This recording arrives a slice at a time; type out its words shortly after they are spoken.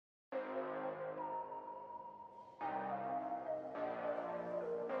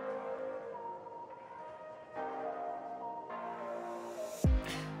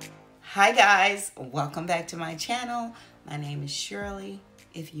Hi guys, welcome back to my channel. My name is Shirley,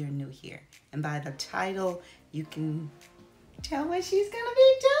 if you're new here. And by the title, you can tell what she's gonna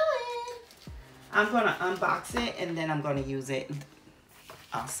be doing. I'm gonna unbox it and then I'm gonna use it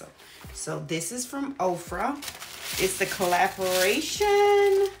also. So this is from OFRA. It's the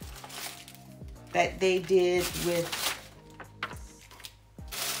collaboration that they did with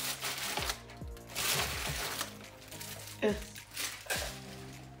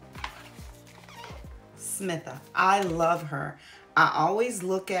Smitha. I love her. I always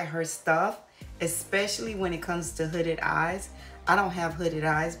look at her stuff, especially when it comes to hooded eyes. I don't have hooded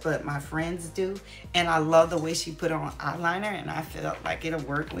eyes, but my friends do. And I love the way she put on eyeliner, and I felt like it'll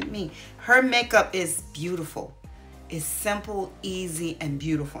work with me. Her makeup is beautiful. It's simple, easy, and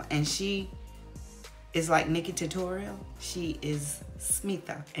beautiful. And she is like Nikki Tutorial. She is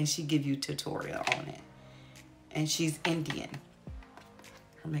Smitha, and she give you tutorial on it. And she's Indian.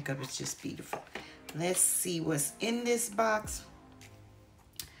 Her makeup is just beautiful. Let's see what's in this box.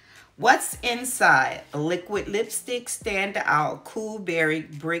 What's inside? A liquid lipstick, Stand Out Cool Berry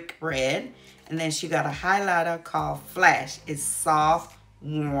Brick Red. And then she got a highlighter called Flash. It's soft,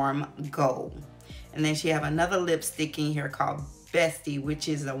 warm gold. And then she have another lipstick in here called Bestie, which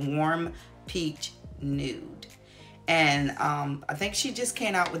is a warm peach nude. And I think she just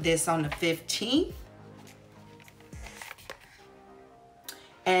came out with this on the 15th.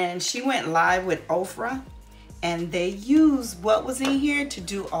 And she went live with OFRA, and they used what was in here to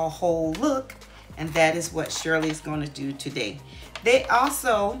do a whole look, and that is what Shirley's going to do today. They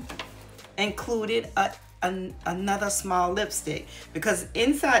also included another small lipstick, because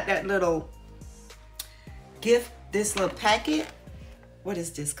inside that little gift, this little packet, what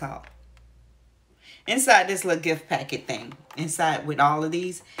is this called? Inside this little gift packet thing, inside with all of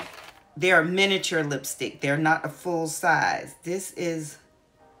these, they're miniature lipstick. They're not a full size. This is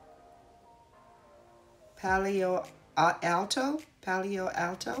Palo Alto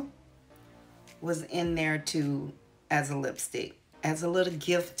was in there too as a lipstick, as a little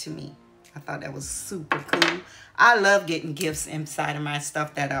gift to me. I thought that was super cool. I love getting gifts inside of my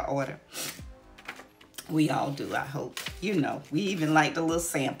stuff that I order. We all do, I hope. You know, we even like the little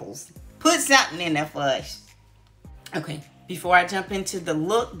samples. Put something in there for us. Okay, before I jump into the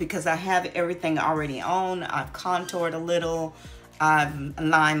look, because I have everything already on, I've contoured a little, I've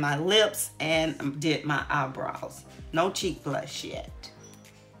lined my lips and did my eyebrows. No cheek blush yet.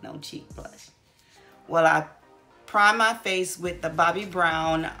 No cheek blush. Well, I prime my face with the Bobbie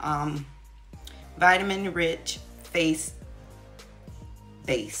Brown Vitamin Rich Face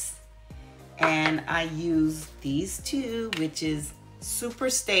Base. And I use these two, which is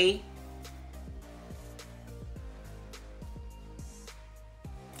SuperStay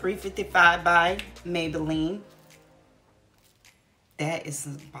 355 by Maybelline. That is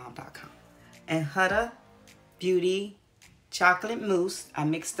bomb.com. And Huda Beauty Chocolate Mousse. I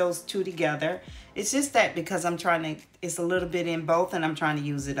mixed those two together. It's just that because I'm trying to, it's a little bit in both and I'm trying to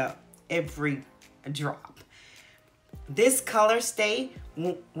use it up every drop. This color stay,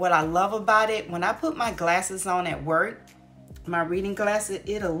 what I love about it, when I put my glasses on at work, my reading glasses,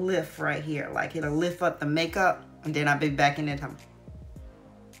 it'll lift right here. Like it'll lift up the makeup, and then I'll be back in it. I'm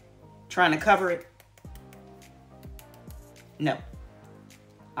trying to cover it. No.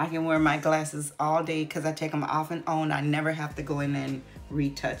 I can wear my glasses all day because I take them off and on. I never have to go in and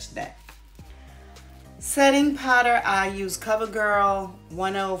retouch that. Setting powder, I use Covergirl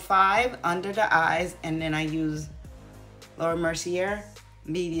 105 under the eyes, and then I use Mercier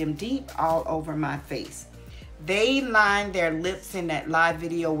medium deep all over my face. They lined their lips in that live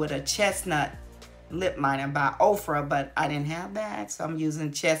video with a Chestnut Lip Liner by OFRA, but I didn't have that, so I'm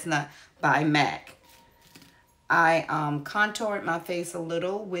using Chestnut by MAC. I contoured my face a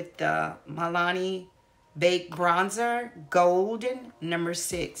little with the Milani Bronzer Golden number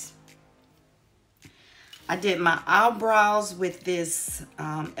 6. I did my eyebrows with this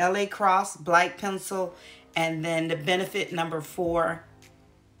LA Cross Black Pencil, and then the Benefit number 4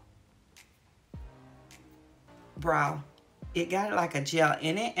 brow. It got like a gel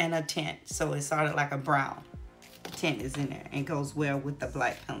in it and a tint, so it's sort of like a brown. Tint is in there and goes well with the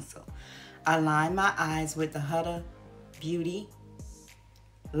black pencil. I line my eyes with the Huda Beauty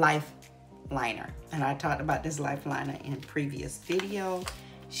Life Liner. And I talked about this Life Liner in previous video.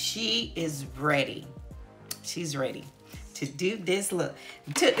 She is ready. She's ready to do this look.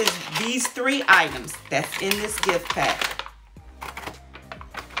 Took these 3 items that's in this gift pack,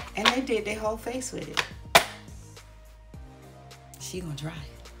 and they did their whole face with it. She gonna try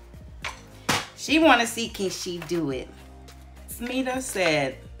it. She wanna see, can she do it? Smitha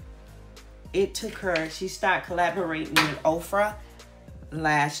said it took her, she started collaborating with OFRA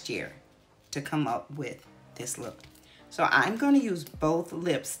last year to come up with this look. So I'm going to use both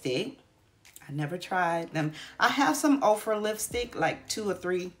lipstick. I never tried them. I have some Ofra lipstick, like 2 or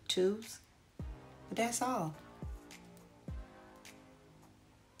 3 tubes, but that's all.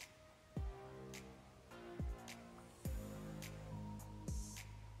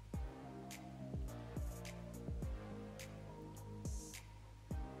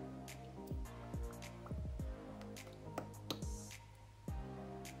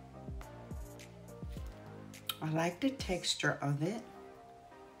 I like the texture of it.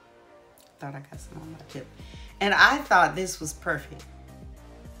 Thought I got some on my tip. And I thought this was perfect.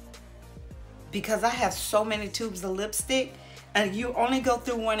 Because I have so many tubes of lipstick, and you only go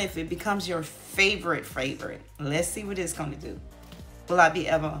through one if it becomes your favorite. Let's see what it's gonna do. Will I be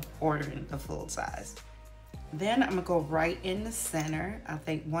ever ordering the full size? Then I'm gonna go right in the center. I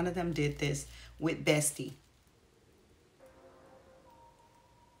think one of them did this with Bestie.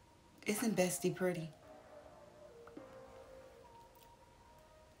 Isn't Bestie pretty?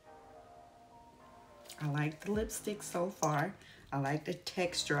 I like the lipstick so far. I like the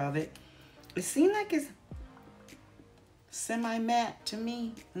texture of it. It seemed like it's semi-matte to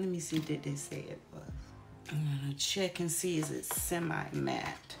me. Let me see, did they say it was? I'm gonna check and see, is it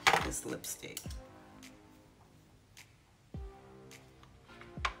semi-matte, this lipstick?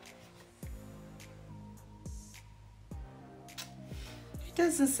 It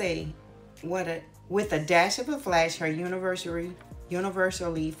doesn't say what it, with a dash of a flash, her universally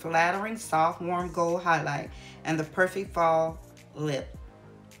flattering, soft, warm gold highlight, and the perfect fall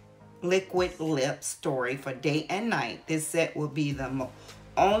liquid lip story for day and night. This set will be the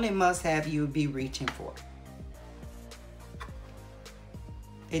only must-have you'll be reaching for.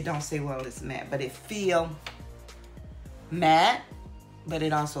 It don't say, well, it's matte, but it feel matte, but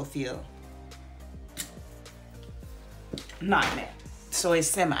it also feel not matte. So it's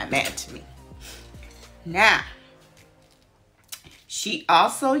semi-matte to me. Now, she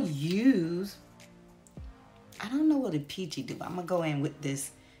also used, I don't know what a peachy do. I'm gonna go in with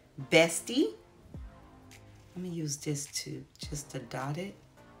this Bestie. I'm gonna use this too, just to dot it.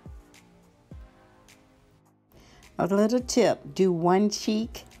 A little tip, do one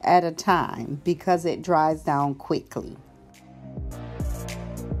cheek at a time because it dries down quickly.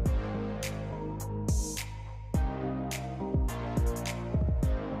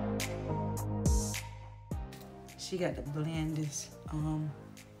 She got to blend this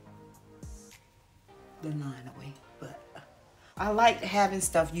the line away, but I like having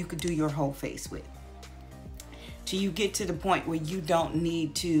stuff you could do your whole face with, till you get to the point where you don't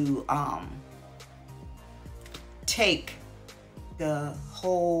need to take the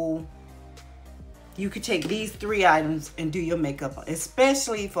whole, you could take these 3 items and do your makeup,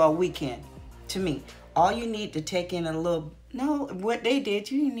 especially for a weekend. To me, all you need to take in a little, no, what they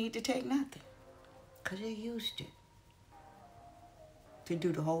did, you didn't need to take nothing, because they used it to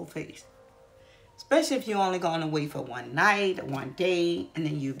do the whole face. Especially if you're only going away for one night or one day, and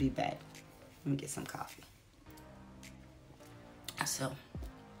then you'll be back. Let me get some coffee. So,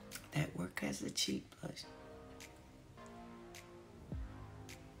 that work as a cheek blush.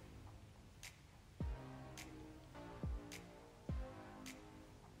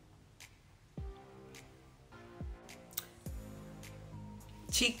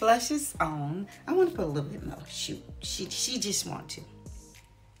 Cheek blushes on. I want to put a little bit more. Shoot, she just want to.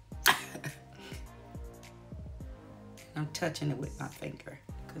 I'm touching it with my finger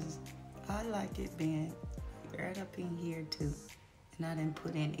because I like it being right up in here too, and I didn't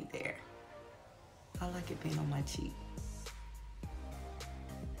put any there. I like it being on my cheek.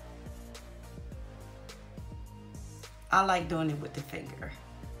 I like doing it with the finger,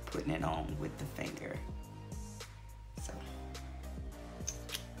 putting it on with the finger. So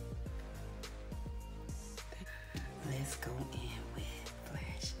let's go in with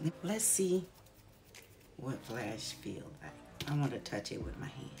Flash. Let's see what Flash feels like. I want to touch it with my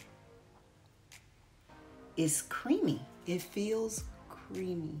hand. It's creamy. It feels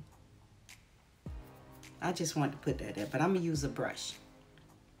creamy. I just want to put that there, but I'm gonna use a brush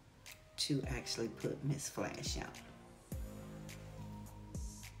to actually put Miss Flash on.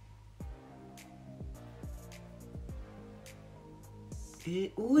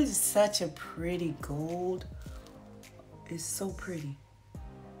 Ooh, it's such a pretty gold. It's so pretty.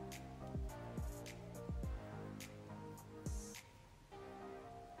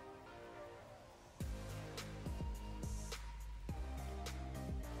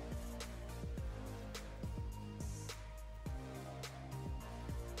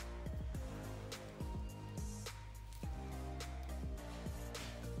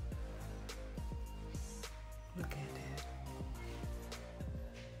 Look at that.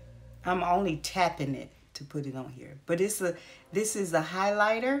 I'm only tapping it to put it on here. But this is a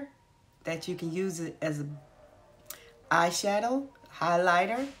highlighter that you can use it as a eyeshadow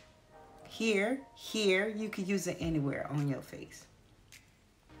highlighter. Here, you can use it anywhere on your face.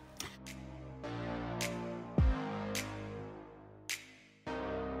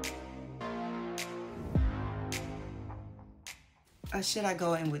 Or should I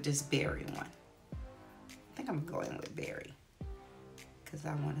go in with this berry one? I think I'm going to go in with berry because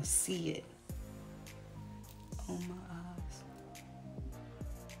I want to see it on my eyes.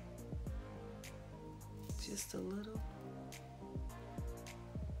 Just a little.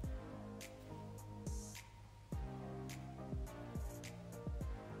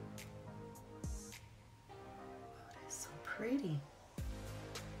 Oh, that's so pretty.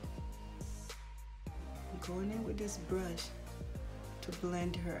 I'm going in with this brush to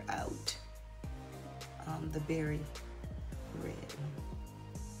blend her out. The berry red.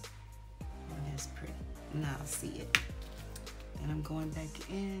 Oh, that's pretty. Now I see it. And I'm going back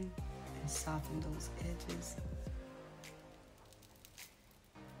in and soften those edges.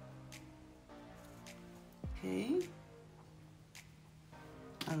 Okay.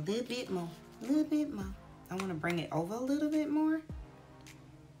 A little bit more. A little bit more. I want to bring it over a little bit more.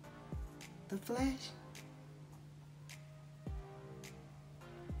 The flash.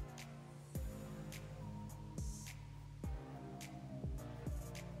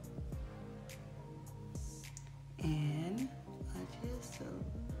 And I just,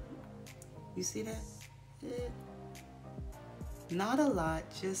 you see that? Not a lot,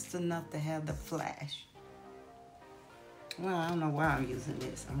 just enough to have the flash. Well, I don't know why I'm using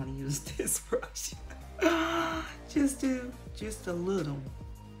this. I'm gonna use this brush. just a little.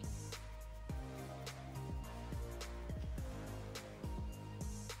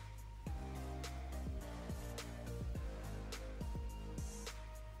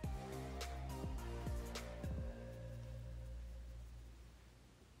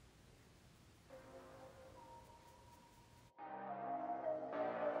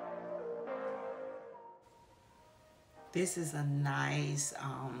 This is a nice,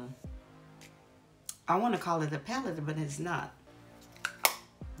 I want to call it a palette, but it's not.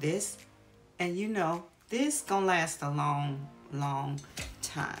 This, and you know, this gonna last a long, long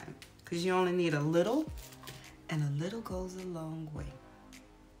time. Because you only need a little, and a little goes a long way.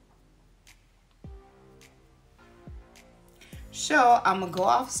 So, I'm gonna go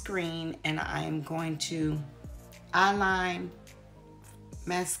off screen, and I am going to eyeline,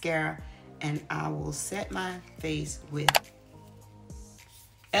 mascara, and I will set my face with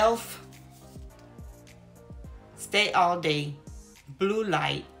e.l.f. Stay All Day Blue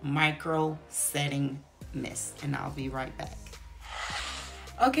Light Micro Setting Mist. And I'll be right back.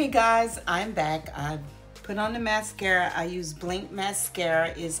 Okay guys, I'm back. I put on the mascara. I use Blink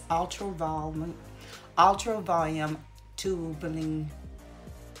Mascara. It's ultra volume tubing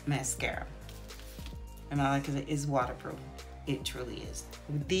mascara. And I like it. It's waterproof. It truly is.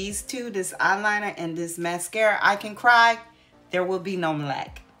 With these two, this eyeliner and this mascara, I can cry. There will be no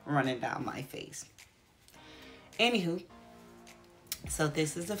black running down my face. Anywho, so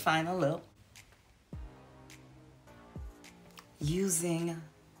this is the final look. Using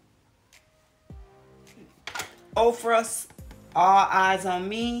OFRA's All Eyes on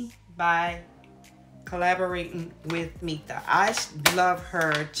Me by collaborating with Smitha. I love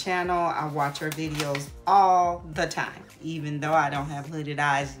her channel. I watch her videos all the time, even though I don't have hooded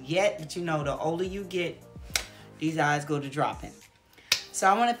eyes yet. But you know, the older you get, these eyes go to dropping. So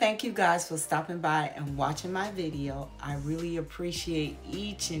I want to thank you guys for stopping by and watching my video. I really appreciate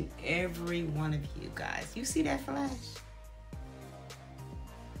each and every one of you guys. You see that flash?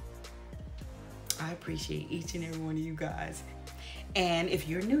 I appreciate each and every one of you guys. And if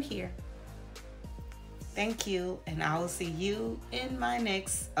you're new here, thank you, and I will see you in my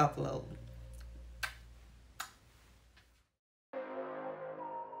next upload.